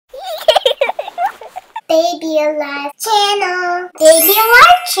Baby Alive channel. Baby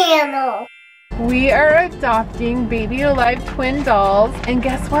Alive channel. We are adopting Baby Alive twin dolls, and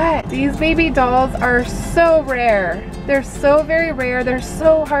guess what? These baby dolls are so rare. They're so very rare. They're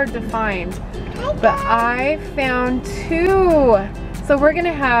so hard to find. But I found two. So we're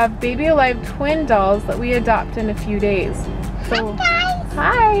gonna have Baby Alive twin dolls that we adopt in a few days. So,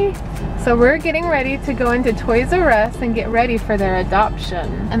 hi! So we're getting ready to go into Toys R Us and get ready for their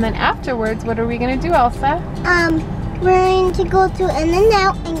adoption. And then afterwards, what are we gonna do, Elsa? We're going to go to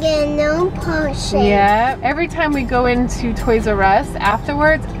In-N-Out and get a nail polish. Yeah, every time we go into Toys R Us,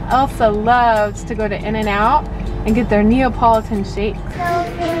 afterwards, Elsa loves to go to In-N-Out and get their Neapolitan shakes.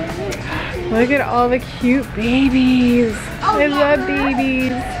 Look at all the cute babies. I love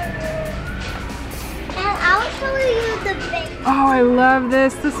babies. And I'll show you the big. Oh, I love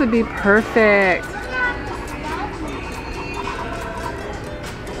this. This would be perfect.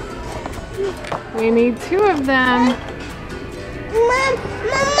 We need two of them. Mom.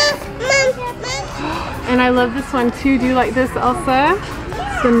 And I love this one too. Do you like this, Elsa?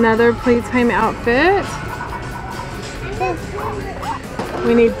 It's another playtime outfit.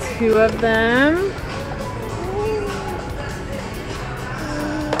 We need two of them.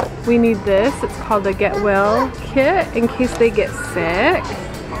 We need this. It's called the Get Well kit in case they get sick.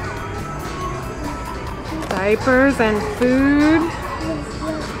 Diapers and food.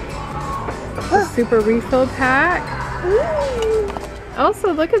 A super refill pack.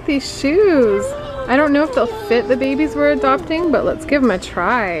 Also, look at these shoes. I don't know if they'll fit the babies we're adopting, but let's give them a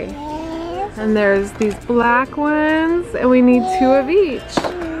try. And there's these black ones, and we need two of each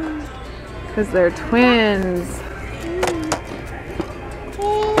because they're twins.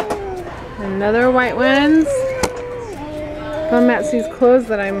 Another white ones. Gonna match these clothes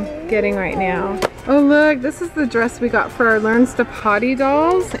that I'm getting right now. Oh look, this is the dress we got for our Learns to Potty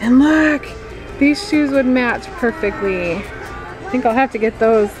dolls. And look, these shoes would match perfectly. I think I'll have to get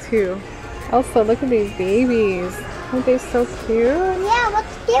those too. Also, look at these babies. Aren't they so cute? Yeah,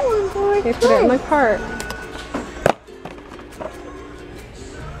 let's get one for Okay, put it in the cart.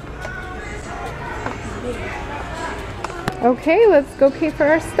 Okay, let's go pay for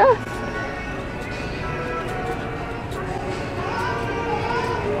our stuff.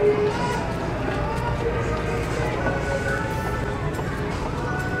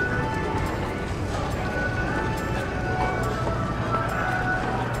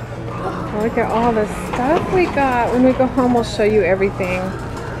 Look at all the stuff we got. When we go home, we'll show you everything.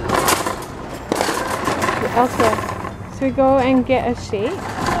 Elsa, should we go and get a shake?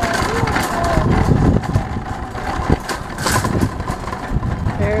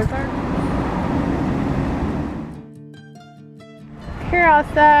 There's our... Here,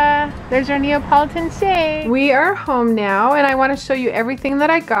 Elsa. There's your Neapolitan shake. We are home now, and I want to show you everything that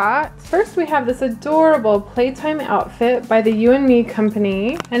I got. First, we have this adorable playtime outfit by the You and Me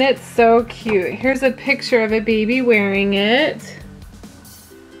company, and it's so cute. Here's a picture of a baby wearing it.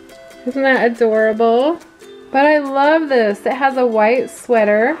 Isn't that adorable? But I love this. It has a white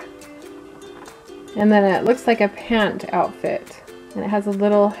sweater, and then it looks like a pant outfit, and it has a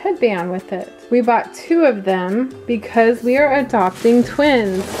little headband with it. We bought two of them because we are adopting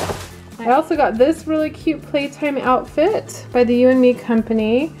twins. I also got this really cute playtime outfit by the You and Me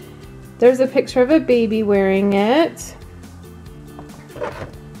company. There's a picture of a baby wearing it.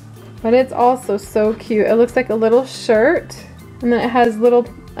 But it's also so cute. It looks like a little shirt, and then it has little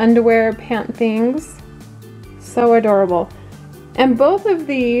underwear pant things. So adorable. And both of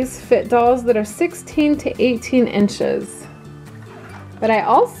these fit dolls that are 16 to 18 inches. But I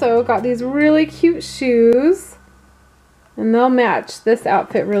also got these really cute shoes, and they'll match this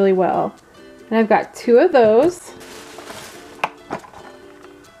outfit really well. And I've got two of those.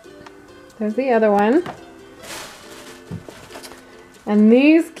 There's the other one. And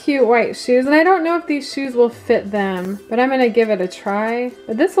these cute white shoes, and I don't know if these shoes will fit them, but I'm gonna give it a try.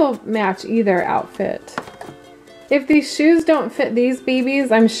 But this will match either outfit. If these shoes don't fit these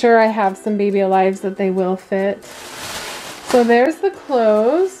babies, I'm sure I have some Baby Alives that they will fit. So there's the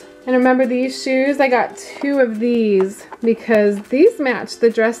clothes. And remember these shoes? I got two of these because these match the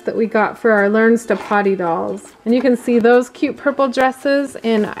dress that we got for our Learns to Potty dolls. And you can see those cute purple dresses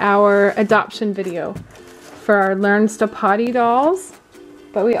in our adoption video for our Learns to Potty dolls.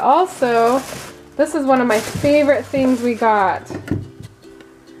 But we also, this is one of my favorite things we got.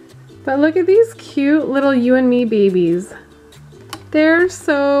 But look at these cute little You and Me babies. They're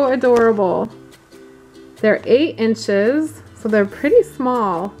so adorable. They're 8 inches, so they're pretty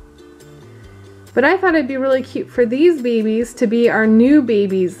small. But I thought it'd be really cute for these babies to be our new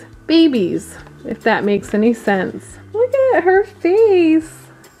babies, if that makes any sense. Look at her face.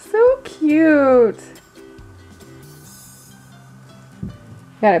 So cute.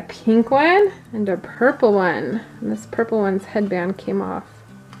 Got a pink one and a purple one. And this purple one's headband came off.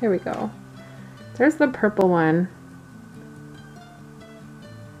 There we go. There's the purple one.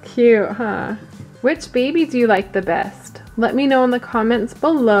 Cute, huh? Which baby do you like the best? Let me know in the comments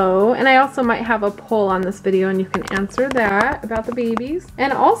below. And I also might have a poll on this video and you can answer that about the babies.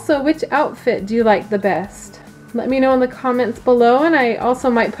 And also, which outfit do you like the best? Let me know in the comments below, and I also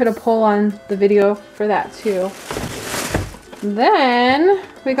might put a poll on the video for that too. Then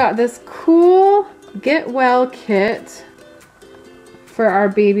we got this cool Get Well kit for our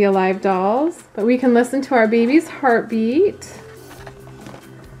Baby Alive dolls. But we can listen to our baby's heartbeat.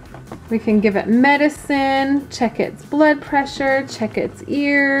 We can give it medicine, check its blood pressure, check its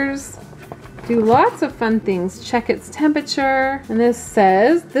ears, do lots of fun things, check its temperature. And this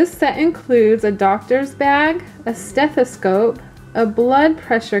says, this set includes a doctor's bag, a stethoscope, a blood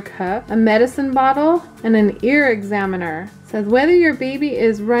pressure cup, a medicine bottle, and an ear examiner. It says whether your baby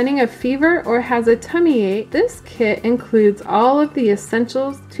is running a fever or has a tummy ache, this kit includes all of the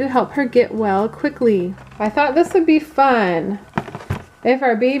essentials to help her get well quickly. I thought this would be fun. If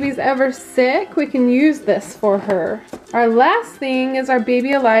our baby's ever sick, we can use this for her. Our last thing is our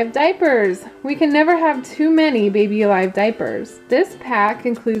Baby Alive diapers. We can never have too many Baby Alive diapers. This pack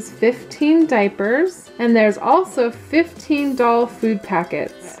includes 15 diapers, and there's also 15 doll food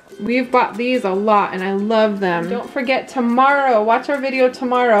packets. We've bought these a lot and I love them. Don't forget tomorrow, watch our video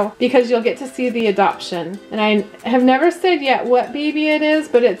tomorrow, because you'll get to see the adoption. And I have never said yet what baby it is,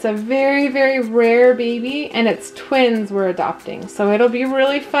 but it's a very, very rare baby and it's twins we're adopting. So it'll be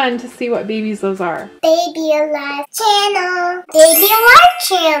really fun to see what babies those are. Baby Alive channel. Baby Alive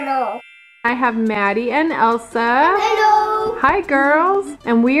channel. I have Maddy and Elsa. Hello. Hi girls.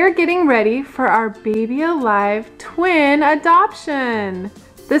 And we are getting ready for our Baby Alive twin adoption.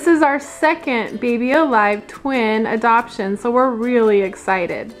 This is our second Baby Alive twin adoption, so we're really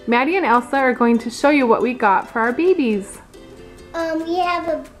excited. Maddy and Elsa are going to show you what we got for our babies. We have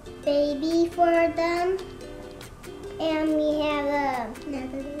a baby for them, and we have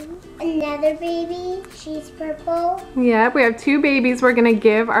another baby. She's purple. Yep, we have two babies we're gonna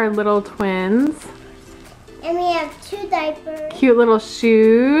give our little twins. And we have 2 diapers. Cute little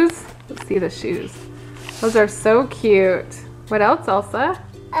shoes. Let's see the shoes. Those are so cute. What else, Elsa?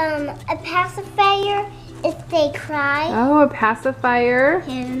 A pacifier if they cry. Oh, a pacifier.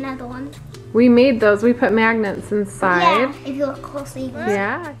 Here's another one. We made those. We put magnets inside. Yeah, if you look closely.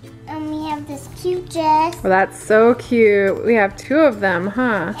 Yeah. And we have this cute dress. Well, that's so cute. We have 2 of them,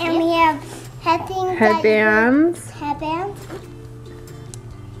 huh? And we have Headbands. Headbands.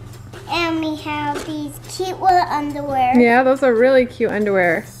 And we have these cute little underwear. Yeah, those are really cute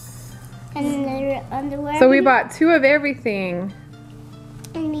underwear. And another underwear. So we bought 2 of everything.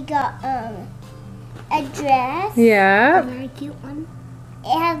 And we got a dress. Yeah. A very cute one.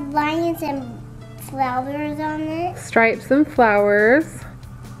 It has lions and flowers on it. Stripes and flowers.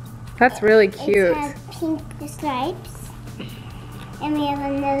 That's really cute. It has pink stripes. And we have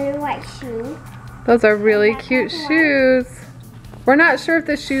another white shoe. Those are really cute shoes. We're not sure if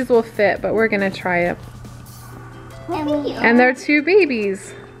the shoes will fit, but we're gonna try it. And they're 2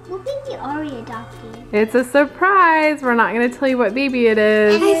 babies. What baby are we adopting? It's a surprise. We're not gonna tell you what baby it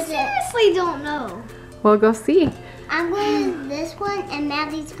is. I seriously don't know. We'll go see. I'm going to this one and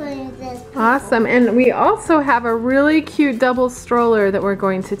Maddie's going to this. Awesome. And we also have a really cute double stroller that we're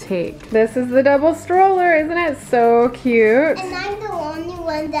going to take. This is the double stroller. Isn't it so cute? And I'm the only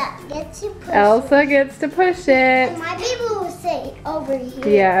one that gets to push Elsa gets to push it. And my baby will sit over here.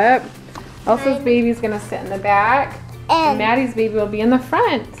 Yep. Elsa's baby's gonna sit in the back. And Maddie's baby will be in the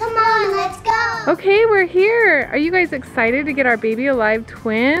front. Come on, let's go. Okay, we're here. Are you guys excited to get our Baby Alive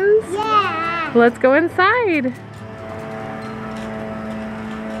twins? Yeah. Let's go inside.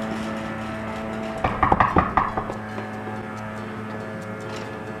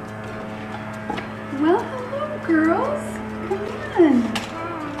 Well, hello, girls. Come on.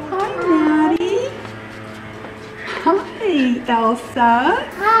 Hi, Maddy. Hi, Elsa.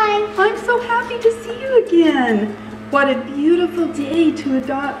 Hi. I'm so happy to see you again. What a beautiful day to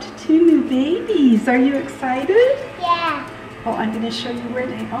adopt 2 new babies. Are you excited? Yeah. Well, I'm going to show you where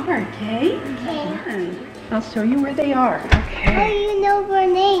they are, okay? Okay. I'll show you where they are. How do Okay. you know their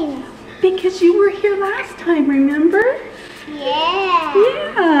names? Because you were here last time, remember? Yeah.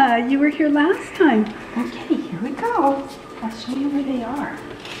 Yeah, you were here last time. Okay, here we go. I'll show you where they are.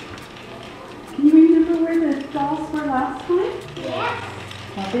 Can you remember where the dolls were last time? Yeah.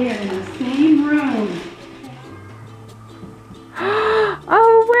 Well, they are in the same room.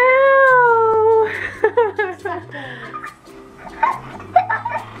 Oh, wow.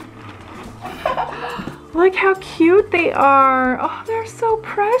 Look how cute they are. Oh, they're so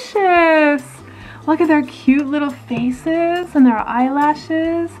precious. Look at their cute little faces and their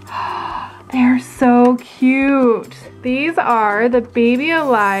eyelashes. They're so cute. These are the Baby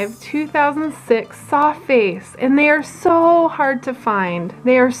Alive 2006 Soft Face, and they are so hard to find.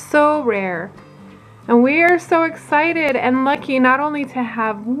 They are so rare. And we are so excited and lucky not only to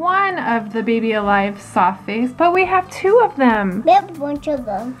have one of the Baby Alive Soft Face, but we have 2 of them. We have a bunch of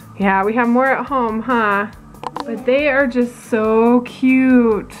them. Yeah, we have more at home, huh? But they are just so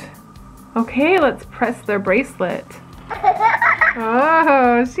cute. Okay, let's press their bracelet.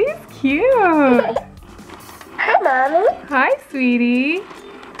 Oh, she's cute. Hi, Mommy. Hi, sweetie.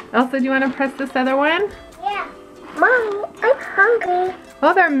 Elsa, do you want to press this other one? Yeah. Mommy, I'm hungry.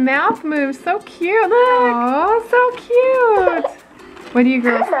 Oh, their mouth moves. So cute. Look. Oh, so cute. What do you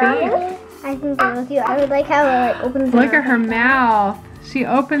girls think? I think they're so cute. I would like how it like opens. Look at her mouth. She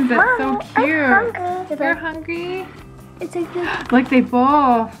opens it so cute. I'm hungry. You're hungry? It's like this. Look, they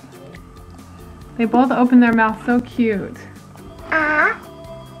both open their mouth so cute.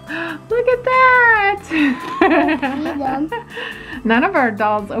 Look at that! See them. None of our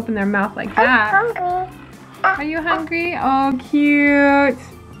dolls open their mouth like that. I'm hungry. Are you hungry? Oh, cute.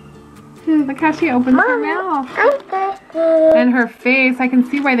 Look how she opens her mouth. I'm thirsty. And her face, I can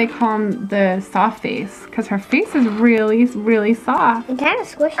see why they call them the soft face, because her face is really, really soft. And kind of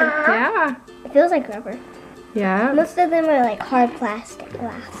squishy. Yeah. It feels like rubber. Yeah. Most of them are like hard plastic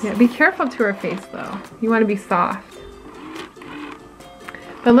glass. Yeah, be careful to her face though. You want to be soft.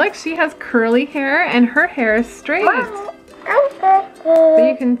 But look, she has curly hair and her hair is straight. Mommy, I'm thirsty. But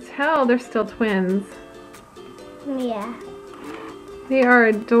you can tell they're still twins. Yeah. They are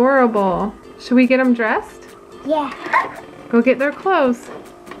adorable. Should we get them dressed? Yeah. Go get their clothes.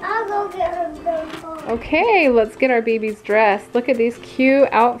 I'll go get her the Okay, let's get our babies dressed. Look at these cute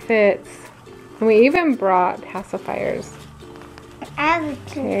outfits. And we even brought pacifiers.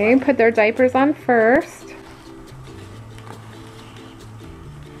 Okay, put their diapers on first.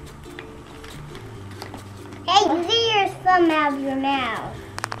 Hey, you get your thumb out of your mouth.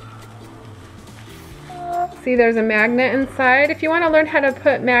 See, there's a magnet inside. If you want to learn how to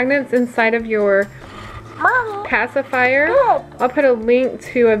put magnets inside of your Mommy. pacifier, I'll put a link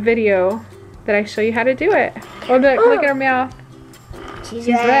to a video that I show you how to do it. Oh, look at her mouth. She's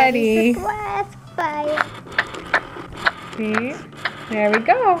ready. Bye. See? There we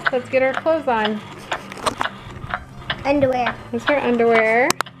go. Let's get our clothes on. Underwear. Here's her underwear.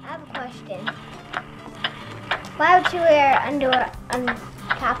 I have a question. Why would you wear underwear on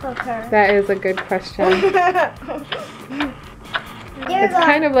top of her? That is a good question. Dear It's God.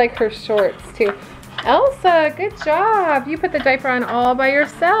 kind of like her shorts too. Elsa, good job. You put the diaper on all by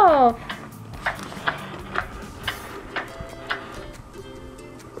yourself.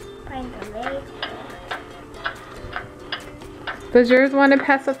 Find the leg. Does yours want a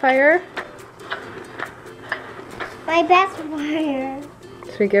pacifier? My pacifier.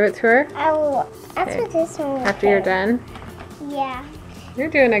 Should we give it to her I will. That's Okay. what this one will after you're do. done? Yeah. You're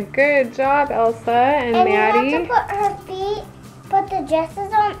doing a good job, Elsa and And Maddie. you have to put her feet, put the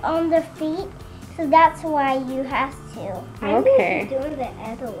dresses on the feet. So that's why you have to. Okay. I'm doing the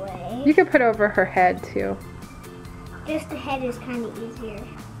other way. You could put over her head too. Just the head is kind of easier.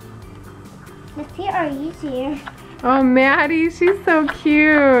 The feet are easier. Oh, Maddie, she's so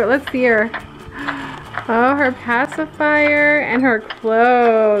cute. Let's see her. Oh, her pacifier and her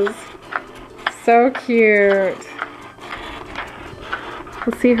clothes. So cute.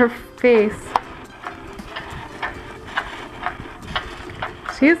 Let's see her face.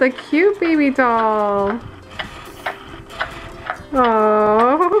 She's a cute baby doll.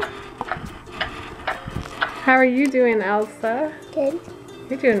 Oh. How are you doing, Elsa? Good.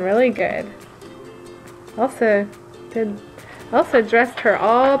 You're doing really good. Elsa dressed her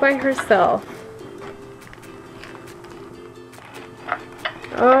all by herself.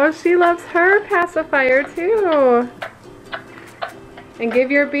 Oh, she loves her pacifier too. And give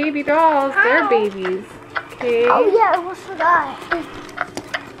your baby dolls their babies. Okay. Oh yeah, I almost forgot.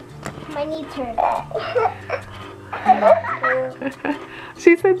 My knees hurt.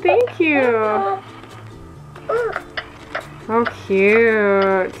 She said thank you. Oh,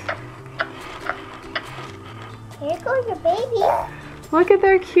 cute. Here goes your baby. Look at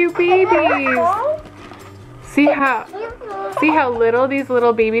their cute babies. See how little these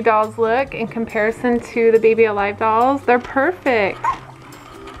little baby dolls look in comparison to the Baby Alive dolls? They're perfect.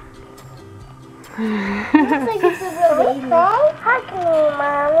 Looks like it's a real baby. Hug me,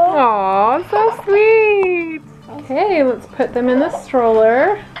 Mommy. Aw, so sweet. Okay, let's put them in the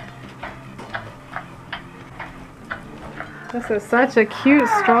stroller. This is such a cute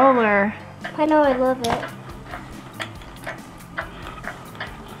stroller. I know, I love it.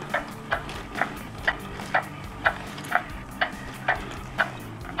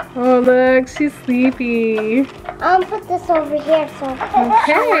 Oh, look, she's sleepy. I'll put this over here so.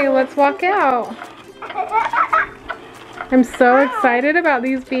 Okay, let's walk out. I'm so excited about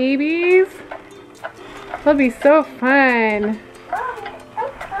these babies. They'll be so fun.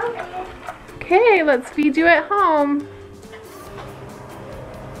 Okay, let's feed you at home.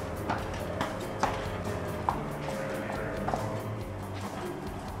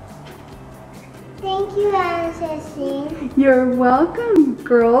 Thank you, Elsie. You're welcome,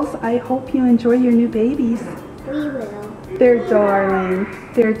 girls. I hope you enjoy your new babies. We will. They're darling.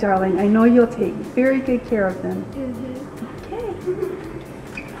 They're darling. I know you'll take very good care of them. Okay.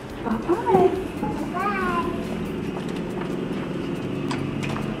 Bye-bye. Bye.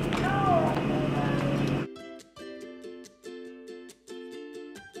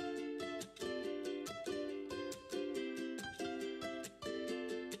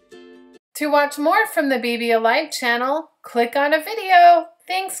 To watch more from the Baby Alive channel, click on a video.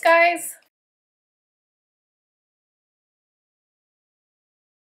 Thanks, guys.